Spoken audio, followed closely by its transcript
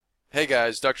Hey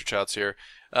guys, Dr. Childs here.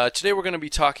 Today we're going to be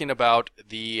talking about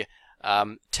the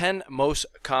 10 most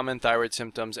common thyroid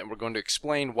symptoms, and we're going to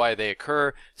explain why they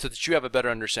occur so that you have a better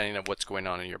understanding of what's going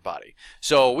on in your body.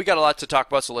 So we got a lot to talk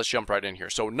about, so let's jump right in here.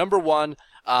 So number one,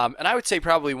 and I would say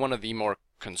probably one of the more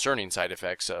concerning side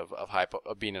effects of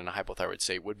being in a hypothyroid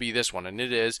state would be this one, and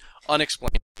it is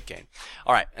unexplained weight gain.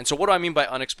 All right, and so what do I mean by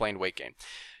unexplained weight gain?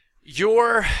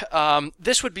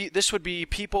 This would be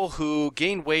people who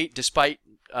gain weight despite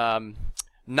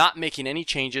not making any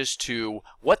changes to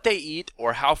what they eat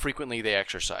or how frequently they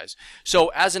exercise. So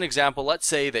as an example, let's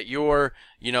say that you are,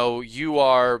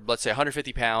 let's say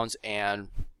 150 pounds and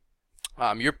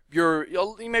you're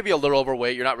maybe a little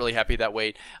overweight. You're not really happy with that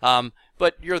weight,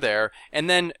 but you're there. And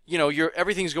then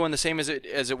everything's going the same as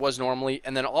it was normally.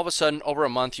 And then all of a sudden, over a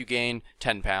month, you gain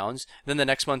 10 pounds. Then the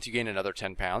next month, you gain another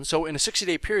 10 pounds. So in a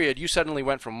 60-day period, you suddenly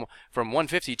went from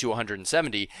 150 to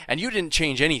 170, and you didn't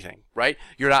change anything, right?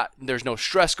 There's no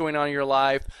stress going on in your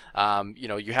life.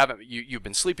 You've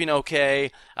been sleeping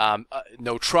okay.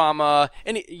 No trauma.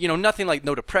 Nothing like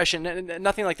no depression.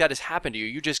 Nothing like that has happened to you.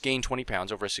 You just gained 20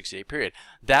 pounds over a 60-day period.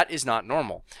 That is not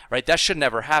normal, right? That should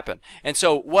never happen. And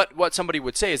so what somebody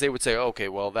would say is they would say, okay,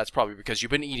 well, that's probably because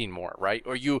you've been eating more, right?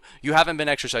 Or you haven't been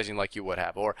exercising like you would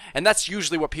have. And that's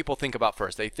usually what people think about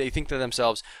first. They think to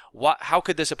themselves, how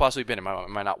could this have possibly been?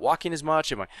 Am I not walking as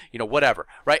much? Am I, whatever,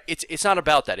 right? It's not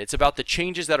about that. It's about the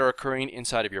changes that are occurring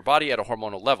inside of your body at a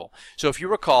hormonal level. So if you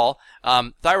recall,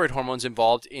 thyroid hormone's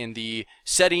involved in the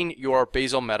setting your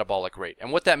basal metabolic rate.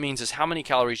 And what that means is how many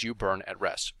calories you burn at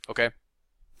rest, okay?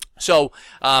 So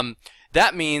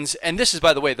that means, and this is,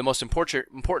 by the way, the most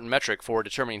important metric for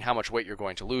determining how much weight you're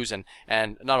going to lose, and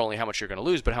not only how much you're going to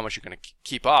lose, but how much you're going to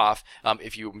keep off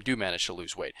if you do manage to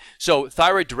lose weight. So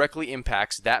thyroid directly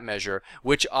impacts that measure,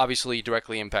 which obviously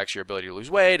directly impacts your ability to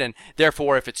lose weight, and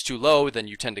therefore, if it's too low, then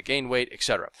you tend to gain weight,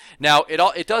 etc. Now,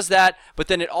 it does that, but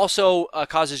then it also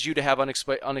causes you to have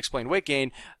unexplained weight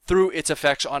gain through its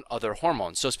effects on other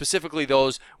hormones. So specifically,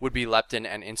 those would be leptin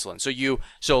and insulin.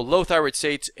 So low thyroid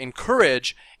states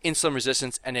encourage insulin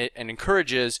resistance, and it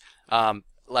encourages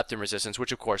leptin resistance,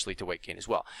 which of course lead to weight gain as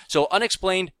well. So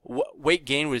unexplained weight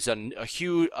gain was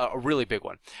a really big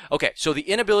one. Okay, so the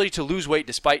inability to lose weight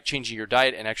despite changing your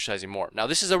diet and exercising more. Now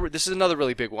this is another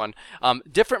really big one,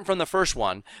 different from the first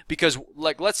one, because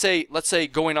like let's say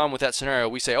going on with that scenario,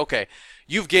 we say, okay,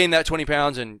 you've gained that 20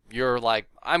 pounds and you're like,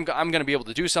 I'm going to be able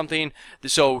to do something,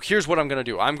 so here's what I'm going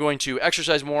to do. I'm going to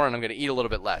exercise more and I'm going to eat a little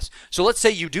bit less. So let's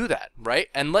say you do that, right?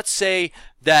 And let's say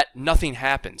that nothing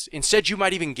happens. Instead, you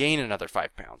might even gain another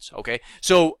 5 pounds, okay?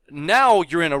 So now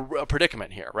you're in a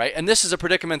predicament here, right? And this is a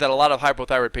predicament that a lot of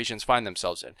hypothyroid patients find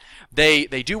themselves in. They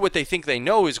do what they think they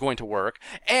know is going to work,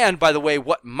 and by the way,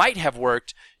 what might have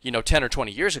worked 10 or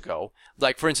 20 years ago,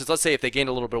 like for instance, let's say if they gained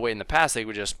a little bit of weight in the past, they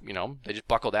would just, they just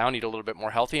buckle down, eat a little bit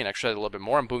more healthy and exercise a little bit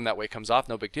more, and boom, that weight comes off,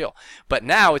 no big deal. But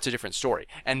now it's a different story.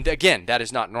 And again, that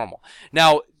is not normal.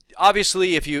 Now,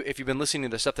 obviously, if you've been listening to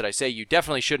the stuff that I say, you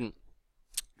definitely shouldn't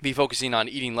be focusing on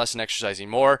eating less and exercising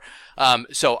more.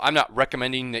 So I'm not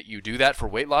recommending that you do that for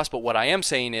weight loss, but what I am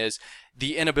saying is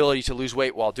the inability to lose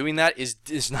weight while doing that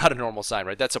is not a normal sign,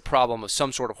 right? That's a problem of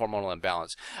some sort of hormonal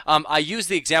imbalance. I use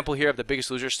the example here of the Biggest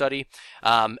Loser study,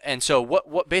 and so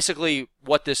what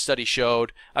this study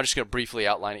showed, I'm just going to briefly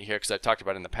outline it here because I've talked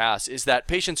about it in the past, is that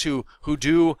patients who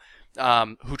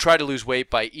try to lose weight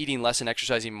by eating less and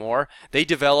exercising more, they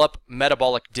develop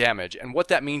metabolic damage. And what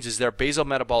that means is their basal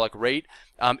metabolic rate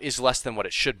is less than what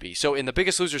it should be. So in the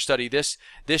Biggest Loser study, this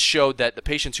showed that the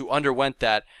patients who underwent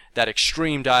that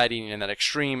extreme dieting and that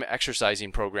extreme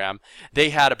exercising program, they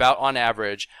had about, on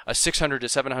average, a 600 to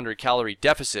 700 calorie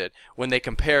deficit when they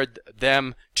compared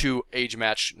them to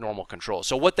age-matched normal control.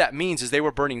 So what that means is they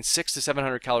were burning 600 to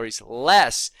 700 calories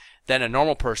less than a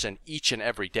normal person each and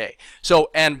every day. So,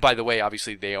 and by the way,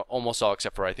 obviously they almost all,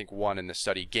 except for I think one in the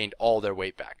study, gained all their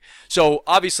weight back. So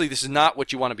obviously this is not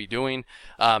what you want to be doing.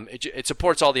 It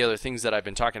supports all the other things that I've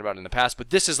been talking about in the past, but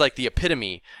this is like the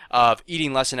epitome of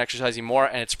eating less and exercising more,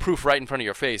 and it's proof right in front of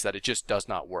your face that it just does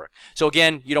not work. So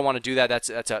again, you don't want to do that.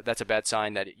 That's a bad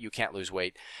sign that you can't lose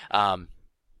weight.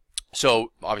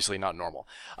 So obviously not normal.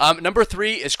 Number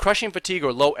 3 is crushing fatigue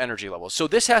or low energy levels. So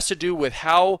this has to do with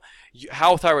how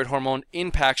thyroid hormone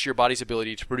impacts your body's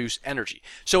ability to produce energy.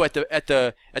 So at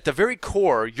the very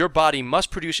core, your body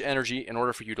must produce energy in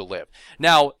order for you to live.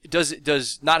 Now,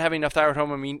 does not having enough thyroid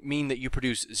hormone mean that you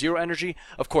produce zero energy?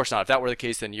 Of course not. If that were the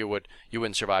case, then you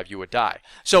wouldn't survive. You would die.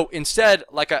 So instead,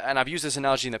 and I've used this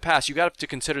analogy in the past, you got to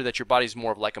consider that your body's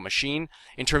more of like a machine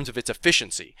in terms of its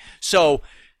efficiency. So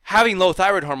having low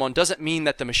thyroid hormone doesn't mean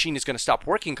that the machine is going to stop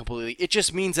working completely. It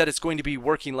just means that it's going to be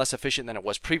working less efficient than it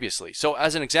was previously. So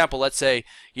as an example, let's say,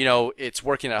 it's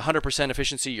working at 100%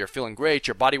 efficiency, you're feeling great,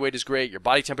 your body weight is great, your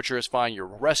body temperature is fine, your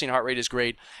resting heart rate is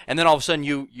great, and then all of a sudden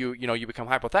you become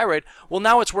hypothyroid. Well,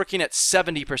 now it's working at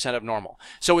 70% of normal.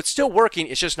 So it's still working,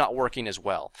 it's just not working as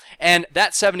well. And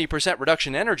that 70%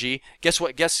 reduction in energy, guess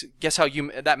what? Guess how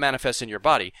that manifests in your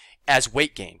body? As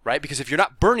weight gain, right? Because if you're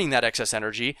not burning that excess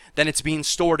energy, then it's being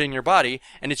stored in your body,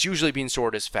 and it's usually being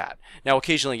stored as fat. Now,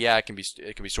 occasionally, it can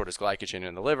be stored as glycogen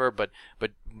in the liver, but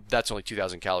that's only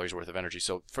 2,000 calories worth of energy.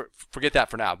 So forget that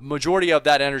for now. Majority of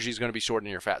that energy is going to be stored in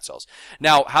your fat cells.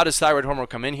 Now, how does thyroid hormone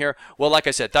come in here? Well, like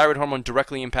I said, thyroid hormone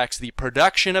directly impacts the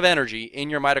production of energy in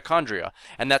your mitochondria,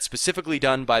 and that's specifically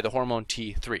done by the hormone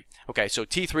T3. Okay, so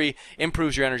T3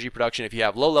 improves your energy production. If you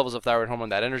have low levels of thyroid hormone,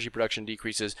 that energy production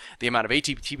decreases. The amount of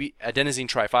ATP, adenosine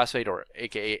triphosphate, or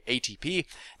aka ATP,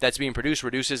 that's being produced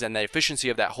reduces, and the efficiency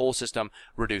of that whole system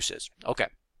reduces. Okay.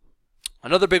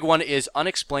 Another big one is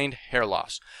unexplained hair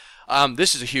loss.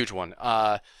 This is a huge one.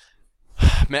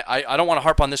 Man, I don't want to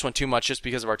harp on this one too much just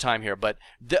because of our time here, but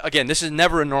again, this is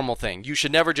never a normal thing. You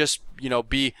should never just,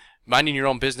 be minding your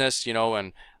own business,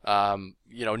 and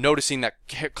noticing that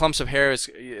clumps of hair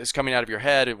is coming out of your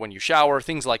head when you shower,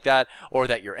 things like that, or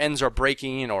that your ends are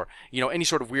breaking, or any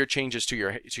sort of weird changes to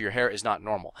your hair is not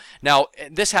normal. Now,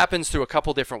 this happens through a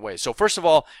couple different ways. So first of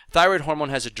all, thyroid hormone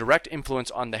has a direct influence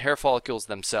on the hair follicles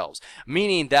themselves,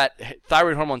 meaning that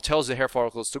thyroid hormone tells the hair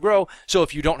follicles to grow. So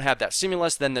if you don't have that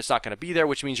stimulus, then it's not going to be there,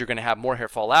 which means you're going to have more hair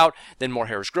fall out, then more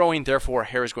hair is growing, therefore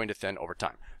hair is going to thin over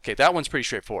time. Okay, that one's pretty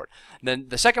straightforward. Then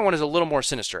the second one is a little more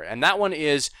sinister, and that one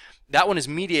is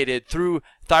mediated through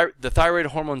the thyroid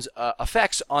hormone's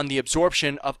effects on the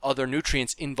absorption of other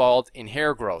nutrients involved in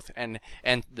hair growth and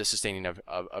the sustaining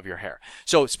of your hair.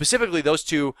 So specifically, those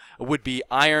two would be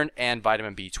iron and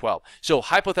vitamin B12. So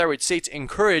hypothyroid states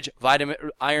encourage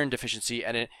iron deficiency,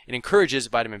 and it encourages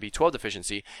vitamin B12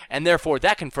 deficiency, and therefore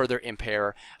that can further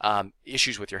impair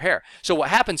issues with your hair. So what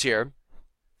happens here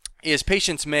is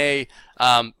patients may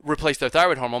replace their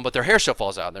thyroid hormone, but their hair still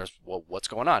falls out. And there's, well, what's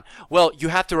going on? Well, you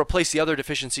have to replace the other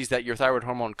deficiencies that your thyroid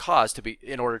hormone caused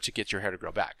in order to get your hair to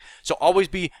grow back. So always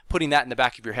be putting that in the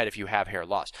back of your head if you have hair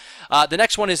loss. The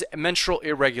next one is menstrual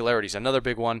irregularities, another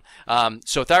big one.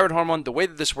 So thyroid hormone, the way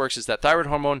that this works is that thyroid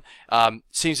hormone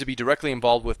seems to be directly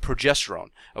involved with progesterone.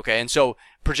 Okay, and so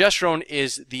progesterone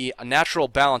is the natural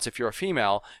balance, if you're a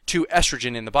female, to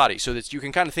estrogen in the body. So that you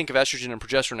can kind of think of estrogen and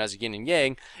progesterone as a yin and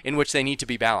yang, in which they need to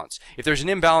be balanced. If there's an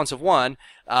imbalance of one,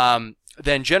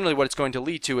 then generally what it's going to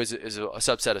lead to is a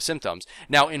subset of symptoms.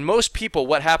 Now, in most people,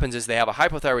 what happens is they have a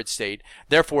hypothyroid state,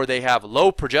 therefore they have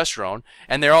low progesterone,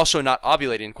 and they're also not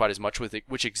ovulating quite as much, which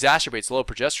exacerbates low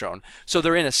progesterone. So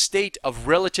they're in a state of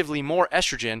relatively more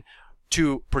estrogen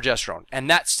to progesterone, and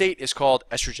that state is called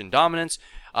estrogen dominance,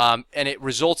 and it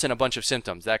results in a bunch of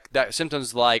symptoms. That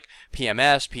symptoms like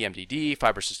PMS, PMDD,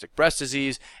 fibrocystic breast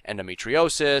disease,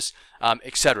 endometriosis,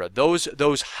 etc.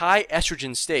 Those high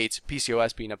estrogen states,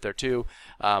 PCOS being up there too,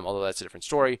 although that's a different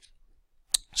story.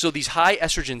 So these high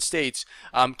estrogen states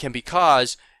can be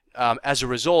caused as a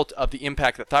result of the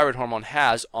impact that thyroid hormone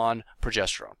has on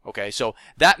progesterone. Okay, so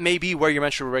that may be where your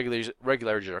menstrual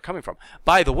irregularities are coming from.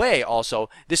 By the way, also,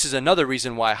 this is another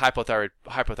reason why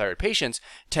hypothyroid patients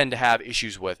tend to have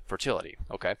issues with fertility.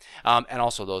 Okay, and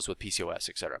also those with PCOS,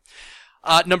 etc.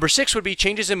 Number 6 would be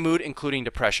changes in mood, including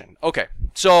depression. Okay,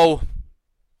 so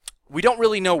we don't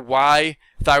really know why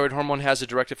thyroid hormone has a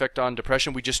direct effect on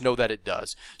depression. We just know that it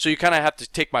does. So you kind of have to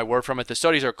take my word from it. The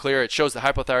studies are clear. It shows that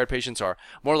hypothyroid patients are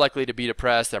more likely to be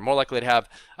depressed. They're more likely to have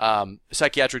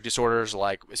psychiatric disorders,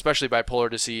 like especially bipolar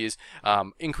disease,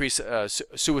 increased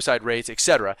suicide rates,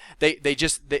 etc.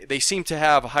 They seem to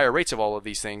have higher rates of all of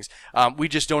these things. We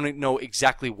just don't know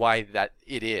exactly why that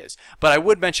it is. But I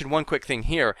would mention one quick thing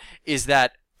here is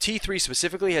that T3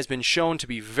 specifically has been shown to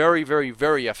be very, very,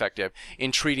 very effective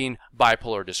in treating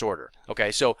bipolar disorder.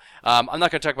 Okay, so I'm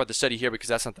not going to talk about the study here because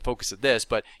that's not the focus of this,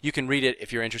 but you can read it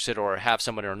if you're interested or have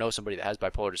somebody or know somebody that has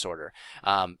bipolar disorder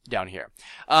down here.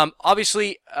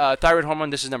 Obviously, thyroid hormone,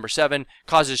 this is number 7,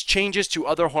 causes changes to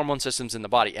other hormone systems in the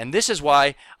body. And this is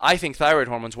why I think thyroid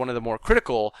hormone is one of the more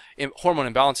critical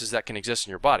hormone imbalances that can exist in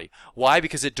your body. Why?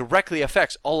 Because it directly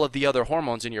affects all of the other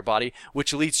hormones in your body,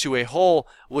 which leads to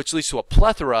a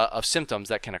plethora of symptoms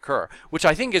that can occur, which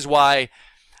I think is why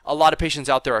a lot of patients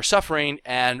out there are suffering,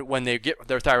 and when they get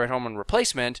their thyroid hormone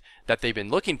replacement that they've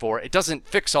been looking for, it doesn't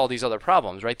fix all these other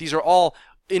problems, right? These are all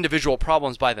individual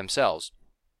problems by themselves.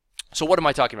 So what am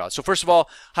I talking about? So first of all,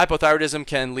 hypothyroidism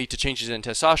can lead to changes in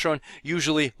testosterone,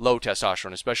 usually low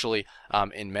testosterone, especially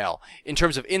in male. In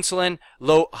terms of insulin,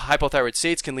 low hypothyroid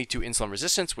states can lead to insulin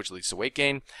resistance, which leads to weight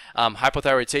gain.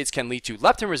 Hypothyroid states can lead to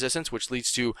leptin resistance, which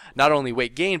leads to not only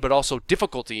weight gain, but also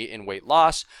difficulty in weight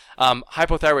loss.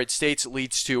 Hypothyroid states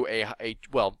leads to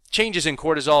changes in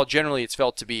cortisol. Generally, it's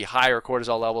felt to be higher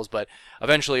cortisol levels, but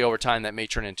eventually over time that may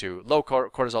turn into low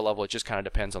cortisol level. It just kind of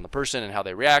depends on the person and how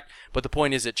they react. But the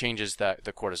point is it changes the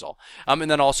cortisol. And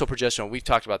then also progesterone. We've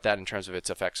talked about that in terms of its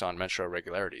effects on menstrual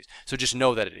irregularities. So just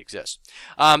know that it exists.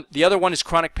 The other one is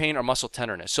chronic pain or muscle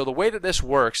tenderness. So the way that this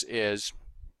works is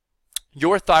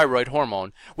your thyroid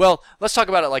hormone, well, let's talk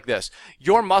about it like this.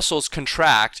 Your muscles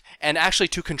contract, and actually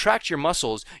to contract your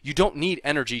muscles, you don't need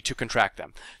energy to contract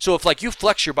them. So if like you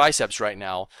flex your biceps right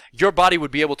now, your body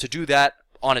would be able to do that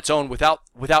on its own without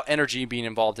energy being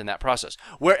involved in that process.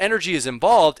 Where energy is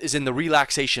involved is in the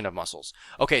relaxation of muscles.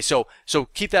 Okay, so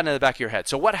keep that in the back of your head.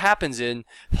 So what happens in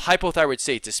hypothyroid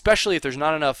states, especially if there's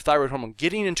not enough thyroid hormone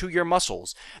getting into your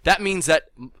muscles, that means that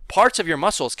parts of your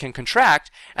muscles can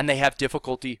contract and they have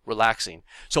difficulty relaxing.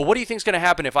 So what do you think is going to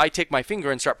happen if I take my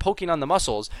finger and start poking on the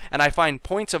muscles and I find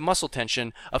points of muscle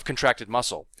tension of contracted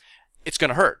muscle? It's going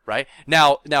to hurt, right?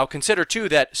 Now consider too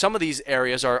that some of these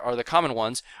areas are the common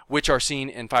ones which are seen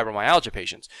in fibromyalgia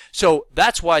patients. So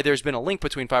that's why there's been a link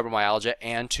between fibromyalgia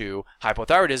and to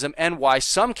hypothyroidism, and why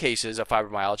some cases of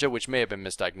fibromyalgia, which may have been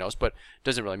misdiagnosed but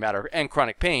doesn't really matter, and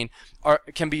chronic pain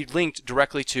can be linked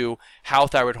directly to how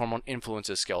thyroid hormone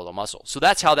influences skeletal muscle. So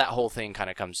that's how that whole thing kind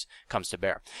of comes to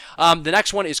bear. The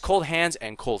next one is cold hands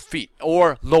and cold feet,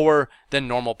 or lower than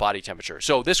normal body temperature.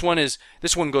 So this one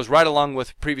goes right along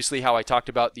with previously how I talked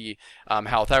about the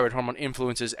how thyroid hormone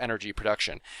influences energy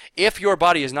production. If your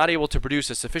body is not able to produce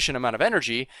a sufficient amount of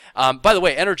energy, by the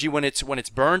way, energy when it's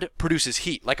burned produces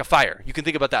heat, like a fire. You can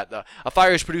think about that. A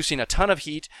fire is producing a ton of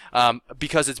heat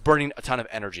because it's burning a ton of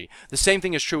energy. The same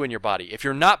thing is true in your body. If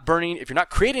you're not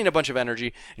creating a bunch of energy,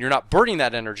 and you're not burning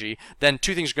that energy, then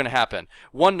two things are going to happen.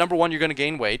 Number one, you're going to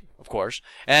gain weight, of course,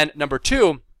 and number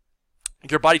two,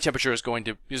 your body temperature is going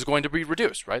to be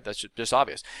reduced, right? That's just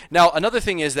obvious. Now, another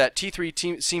thing is that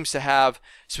T3 seems to have,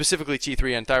 specifically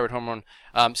T3 and thyroid hormone,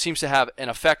 seems to have an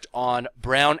effect on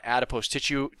brown adipose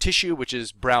tissue, which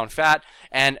is brown fat,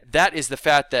 and that is the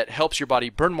fat that helps your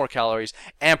body burn more calories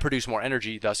and produce more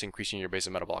energy, thus increasing your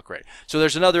basal metabolic rate. So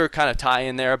there's another kind of tie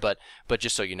in there, but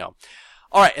just so you know.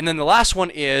 All right, and then the last one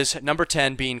is number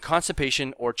 10, being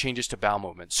constipation or changes to bowel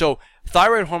movement. So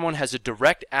thyroid hormone has a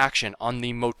direct action on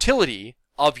the motility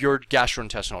of your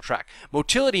gastrointestinal tract.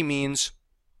 Motility means,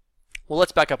 well,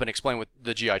 let's back up and explain with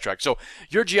the GI tract. So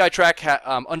your GI tract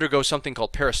undergoes something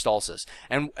called peristalsis,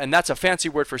 and that's a fancy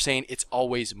word for saying it's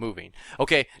always moving.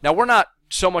 Okay, now we're not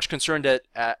so much concerned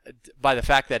by the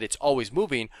fact that it's always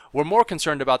moving. We're more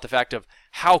concerned about the fact of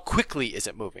how quickly is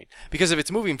it moving. Because if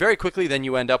it's moving very quickly, then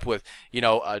you end up with,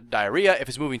 diarrhea. If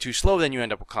it's moving too slow, then you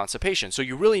end up with constipation. So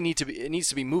you really it needs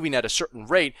to be moving at a certain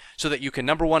rate so that you can,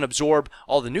 number one, absorb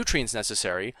all the nutrients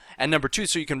necessary, and number two,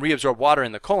 so you can reabsorb water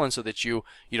in the colon so that you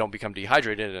don't become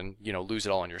dehydrated and, lose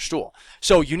it all in your stool.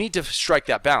 So you need to strike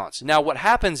that balance. Now, what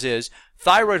happens is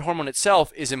thyroid hormone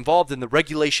itself is involved in the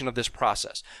regulation of this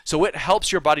process. So it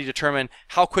helps your body determine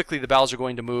how quickly the bowels are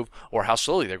going to move or how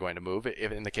slowly they're going to move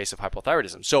in the case of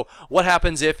hypothyroidism. So what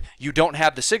happens if you don't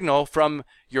have the signal from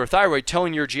your thyroid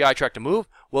telling your GI tract to move?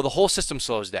 Well, the whole system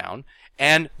slows down,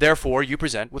 and therefore you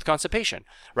present with constipation,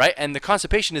 right? And the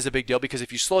constipation is a big deal because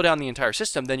if you slow down the entire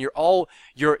system, then you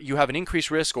have an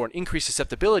increased risk or an increased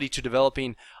susceptibility to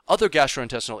developing other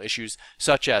gastrointestinal issues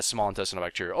such as small intestinal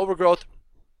bacterial overgrowth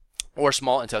or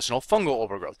small intestinal fungal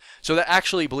overgrowth. So that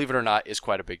actually, believe it or not, is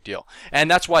quite a big deal.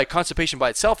 And that's why constipation by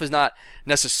itself is not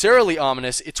necessarily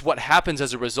ominous. It's what happens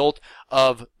as a result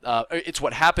of,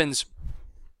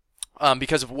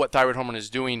 because of what thyroid hormone is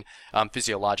doing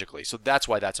physiologically. So that's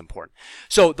why that's important.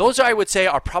 So those, I would say,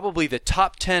 are probably the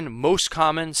top 10 most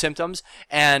common symptoms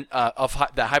and of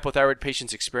that hypothyroid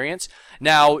patients experience.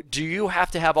 Now, do you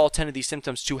have to have all 10 of these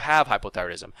symptoms to have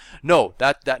hypothyroidism? No,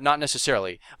 that not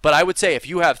necessarily. But I would say if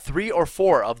you have 3 or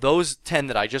 4 of those 10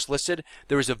 that I just listed,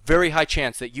 there is a very high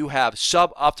chance that you have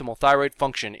suboptimal thyroid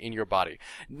function in your body.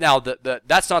 Now,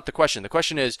 that's not the question. The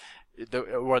question is,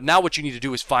 now what you need to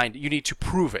do is you need to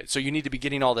prove it. So you need to be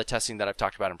getting all the testing that I've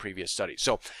talked about in previous studies.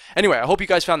 So anyway, I hope you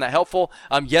guys found that helpful.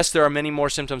 Yes, there are many more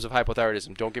symptoms of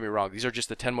hypothyroidism. Don't get me wrong. These are just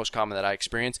the 10 most common that I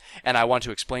experience, and I want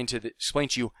to explain to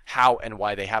you how and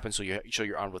why they happen so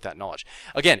you're armed with that knowledge.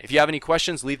 Again, if you have any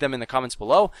questions, leave them in the comments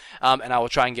below, and I will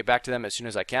try and get back to them as soon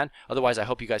as I can. Otherwise, I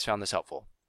hope you guys found this helpful.